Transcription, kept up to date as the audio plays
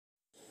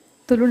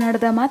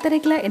ತುಳುನಾಡದ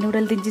ಮಾತರೆಗ್ಲ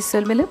ಎನ್ನುಡಲ್ ದಿಂಜಿ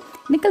ಸೊಲ್ಮೆಲು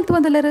ನಿಕಲ್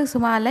ತುವಂದುಲರು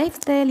Suma life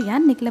style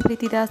ಯಾನ್ ನಿಕ್ಲ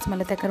ಪ್ರೀತಿದ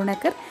ಸುಮಲತ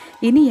ಕರುಣಾಕರ್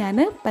ಇನಿ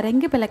ಯಾನ್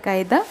ಪರಂಗಿ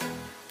ಬೆಲಕಾಯ್ದ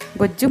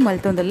ಗೊಜ್ಜು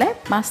ಮಲ್ತೊಂದುಲ್ಲೆ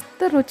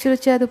ಮಸ್ತ್ ರುಚಿ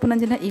ರುಚಿಯಾದ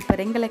ಪುನಂಜನ ಈ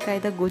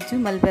ಪರಂಗಲಕಾಯ್ದ ಗೊಜ್ಜು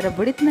ಮಲ್ಬೆರ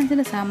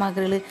ಬುಡಿತಿನಂಜನ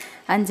ಸಾಮಗ್ರಿಗಳು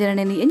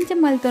ಅಂಜರಣೆನಿ ಎಂಚ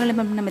ಮಲ್ತೊನಲೆ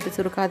ನಮ್ಮತ್ತೆ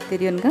ಸುರುಕಾದ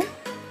ತಿರಿಯೋನ್ಗ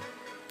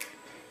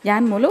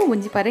ಯಾನ್ ಮೂಲ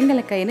ಒಂಜಿ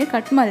ಪರಂಗಲಕಾಯಿನ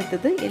ಕಟ್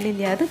ಮಲ್ತದು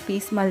ಎಲ್ಲೆಲ್ಲಿ ಅದು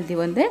ಪೀಸ್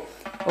ಮಲ್ದಿವಂದೆ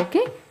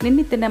ಓಕೆ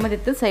ನಿನ್ನಿತ್ತೆ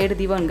ನಮ್ಮದಿತ್ತು ಸೈಡ್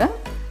ದಿವಂಗ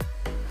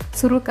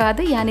ಸುರುಕಾದ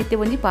ಯಾನಿತ್ತೆ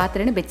ಒಂಜಿ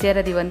ಪಾತ್ರೆನ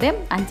ಬೆಚ್ಚೇರದಿವಂದೆ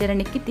ಅಂಚನೆ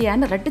ನಿಕ್ಕಿತ್ತು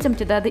ಯಾನ್ 2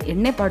 ಚಮಚದಾದ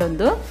ಎಣ್ಣೆ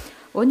ಪಾಡೊಂದು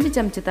 1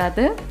 ಚಮಚದಾದ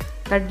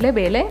ಕಡಲೆ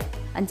ಬೇಳೆ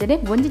ಅಂಚನೆ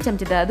 1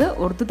 ಚಮಚದಾದ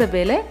ಉರ್ದುದ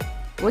ಬೇಳೆ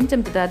 1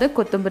 ಚಮಚದಾದ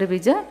ಕೊತ್ತಂಬರಿ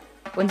ಬೀಜ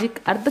ಒಂಜಿ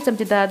ಅರ್ಧ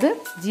ಚಮಚದಾದ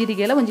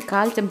ಜೀರಿಗೆಲ ಒಂಜಿ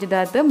 1/4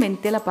 ಚಮಚದಾದ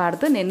ಮೆಂತೆಲ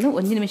ಪಾಡ್ದು ನೆನ್ನು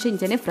 1 ನಿಮಿಷ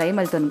ಇಂಚನೆ ಫ್ರೈ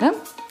ಮಲ್ತೊನ್ಗ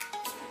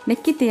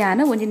ನೆಕ್ಕಿತ್ತು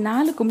ಯಾನ್ ಒಂಜಿ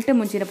 4 ಕುಂಟೆ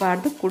ಮುಂಚಿನ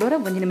ಪಾಡ್ದು ಕುಡೋರ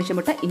 1 ನಿಮಿಷ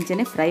ಮುಟ್ಟ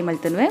ಇಂಚನೆ ಫ್ರೈ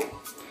ಮಲ್ತನ್ವೆ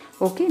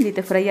ಓಕೆ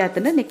ಇಂದಿತ್ತೆ ಫ್ರೈ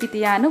ಆತಂದ್ರೆ ನೆಕ್ಕಿತ್ತು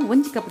ಯಾನ್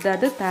 1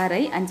 ಕಪ್ದಾದ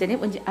ತಾರೈ ಅಂಚನೆ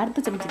ಒಂಜಿ ಅರ್ಧ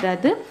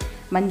ಚಮಚದಾದ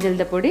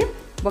ಮಂಜಲ್ದ ಪೊಡಿ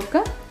ಬೊಕ್ಕ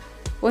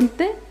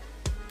ಒಂತೆ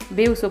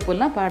ಬೇವು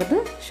ಸೊಪ್ಪುಲ್ನ ಪಾಡ್ದು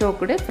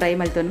ಶೋಕುಡೆ ಫ್ರೈ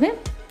ಮಲ್ತೊನ್ವೆ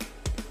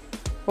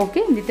ಓಕೆ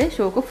ಇಂದಿತ್ತೆ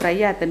ಶೋಕು ಫ್ರೈ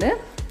ಆತಂದ್ರೆ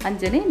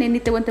ಅಂಚನೆ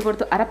ನೆನ್ನಿತ್ತೆ ಒಂತೆ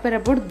ಬಡ್ದು ಅರಪೆರ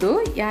ಬಡ್ದು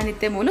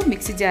ಯಾನಿತ್ತೆ ಮೂಲ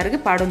ಮಿಕ್ಸಿ ಜಾರ್ಗೆ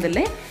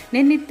ಪಾಡೊಂದಲ್ಲೇ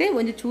ನೆನ್ನಿತ್ತೆ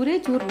ಒಂಜಿ ಚೂರೇ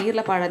ಚೂರು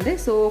ನೀರ್ಲ ಪಾಡಂದೆ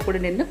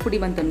ಸೋಕುಡೆ ನೆನ್ನು ಪುಡಿ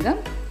ಮಲ್ತೊನ್ಗ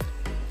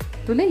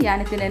ತುಲೆ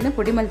ಯಾನಿತ್ತೆ ನೆನ್ನು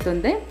ಪುಡಿ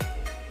ಮಲ್ತೊಂದೆ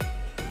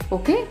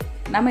ಓಕೆ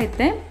ನಮ್ಮ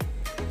ಇತ್ತೆ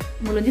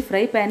ಮೂಲೊಂಜಿ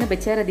ಫ್ರೈ ಪ್ಯಾನ್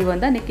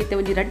ಬೆಚ್ಚೇರದಿವಂದ ನೆಕ್ಕಿತ್ತೆ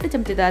ಒಂಜಿ 2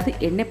 ಚಮಚದಾದ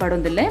ಎಣ್ಣೆ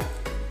ಪಾಡೊಂದಿಲ್ಲೆ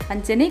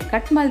ಅಂಚನೆ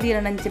ಕಟ್ ಮಲ್ದಿರ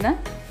ನಂಚಿನ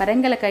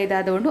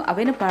ಪರಂಗಲಕಾಯ್ದಾದ ಉಂಡು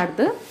ಅವೇನು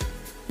ಪಾಡ್ದು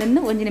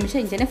ನೆನ್ನು 1 ನಿಮಿಷ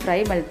ಇಂಚನೆ ಫ್ರೈ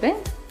ಮಲ್ಪೆ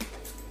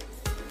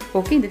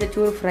ಓಕೆ ಇಂದಿತ್ತೆ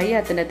ಚೂರು ಫ್ರೈ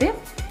ಆತನದೆ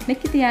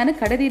ನೆಕ್ಕಿತ್ತು ಯಾನ್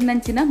ಕಡದಿನ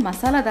ನಂಚಿನ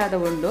ಮಸಾಲದಾದ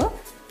ಉಂಡು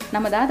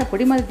ನಮ್ಮದಾದ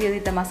ಪುಡಿ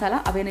ಮಲ್ದಿದ್ದ ಮಸಾಲ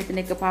ಅವೇನೈತೆ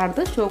ನೆಕ್ಕ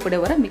ಪಾಡ್ದು ಶೋಕುಡೆ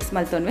ಹೊರ ಮಿಕ್ಸ್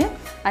ಮಲ್ತೊನ್ವೆ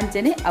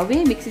ಅಂಚನೆ ಅವೇ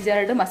ಮಿಕ್ಸಿ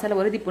ಜಾರ್ಡ್ ಮಸಾಲ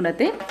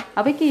ಹೊರದಿಪ್ಪುನತೆ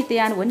ಅವಕ್ಕೆ ಇತ್ತೆ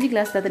ಯಾನ್ 1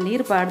 ಗ್ಲಾಸ್ದಾದ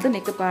ನೀರು ಪಾಡ್ದು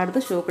ನೆಕ್ಕ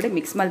ಪಾಡ್ದು ಶೋಕುಡೆ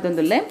ಮಿಕ್ಸ್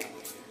ಮಲ್ತೊಂದುಲ್ಲೆ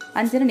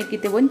ಅಂಚನೆ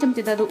ನೆಕ್ಕಿತ್ತೆ 1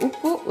 ಚಮಚದಾದ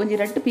ಉಪ್ಪು ಒಂಜಿ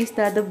 2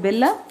 ಪೀಸ್ದಾದ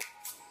ಬೆಲ್ಲ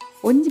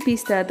 1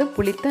 ಪೀಸ್ದಾದ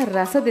ಪುಳಿತ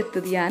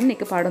ರಸದೆತ್ತದು ಯಾನ್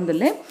ನೆಕ್ಕ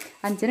ಪಾಡೊಂದುಲ್ಲೆ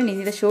ಅಂಚನೆ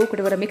ನಿನ್ನಿದ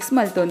ಶೋಕುಡೆ ಮಿಕ್ಸ್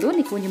ಮಲ್ತೊಂದು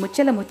ನಿಕ್ಕ ಒಂಜಿ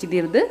ಮುಚ್ಚಲ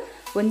ಮುಚ್ಚಿದಿರ್ದು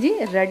ಒಂಜಿ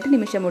 2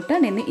 ನಿಮಿಷ ಮುಟ್ಟ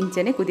ನೆನ್ನೆ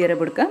ಇಂಚನೆ ಕುದಿಯರ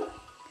ಬುಡ್ಕ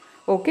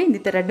ಓಕೆ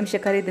ಇಂದಿತ್ತ 2 ನಿಮಿಷ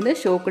ಕರಿದಿನ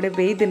ಶೋಕುಡೆ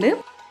ಬೇಯ್ದನು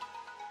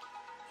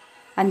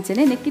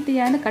ಅಂಚನೆ ನೆಕ್ಕಿತ್ತು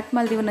ಯಾನ್ ಕಟ್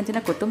ಮಲ್ದಿವನ್ ಅಂಚನೆ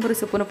ಕೊತ್ತಂಬರಿ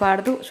ಸೊಪ್ಪುನು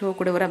ಪಾಡ್ದು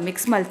ಶೋಕುಡೆ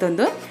ಮಿಕ್ಸ್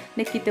ಮಲ್ತೊಂದು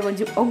ನೆಕ್ಕಿತ್ತೆ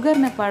ಒಂಜಿ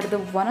ಒಗ್ಗರ್ನ ಪಾಡ್ದು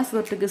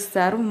ವನಸದೊಟ್ಟಿಗೆ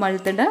ಸರ್ವ್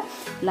ಮಲ್ತಂಡ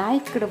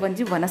ಲಾಯ್ಕಡೆ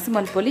ಒಂಜಿ ವನಸು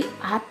ಮಲ್ಪೊಲಿ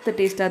ಆತ್ತ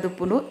ಟೇಸ್ಟ್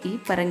ಆದುಪ್ಪುನು ಈ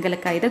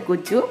ಪರಂಗಲಕಾಯ್ದ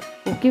ಗೊಜ್ಜು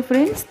ಓಕೆ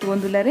ಫ್ರೆಂಡ್ಸ್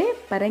ತೂಂದುಲರೆ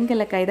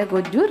ಪರಂಗಲಕಾಯ್ದ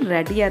ಗೊಜ್ಜು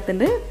ರೆಡಿ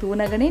ಆತಂದು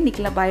ತೂನಗಣೆ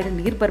ನಿಕ್ಲ ಬಾಯಿಡ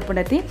ನೀರು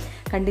ಬರ್ಪುಂಡತಿ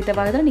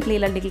ಖಂಡಿತವಾಗದ್ರೆ ನಿಕ್ಲಿ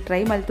ಇಲ್ಲ ನಿಕ್ಲಿ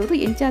ಟ್ರೈ ಮಲ್ತೋದು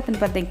ಎಂಚಾತನ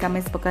ಬಂದ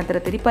ಕಮೆಂಟ್ಸ್ ಮುಖಾಂತರ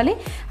ತಿರಿಪಾಲೆ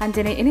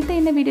ಅಂಚನೆ ಎನಿತ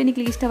ಇನ್ನ ವಿಡಿಯೋ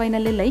ನಿಕ್ಲಿ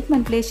ಇಷ್ಟವೈನಲ್ಲಿ ಲೈಕ್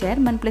ಮನ್ಪ್ಲೆ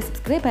ಶೇರ್ ಮನ್ಪ್ಲೆ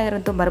ಸಬ್ಸ್ಕ್ರೈಬ್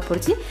ಆಯರಂತೂ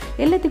ಮರಪೊರ್ಚಿ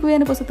ಎಲ್ಲತ್ತಿಗೂ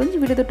ಏನು ಹೊಸ ತೊಂಜಿ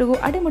ವಿಡಿಯೋ ತೊಟ್ಟುಗು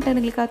ಅಡೆ ಮುಟ್ಟ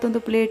Nigli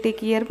ಕಾತೊಂದು play take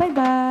care bye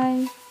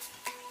bye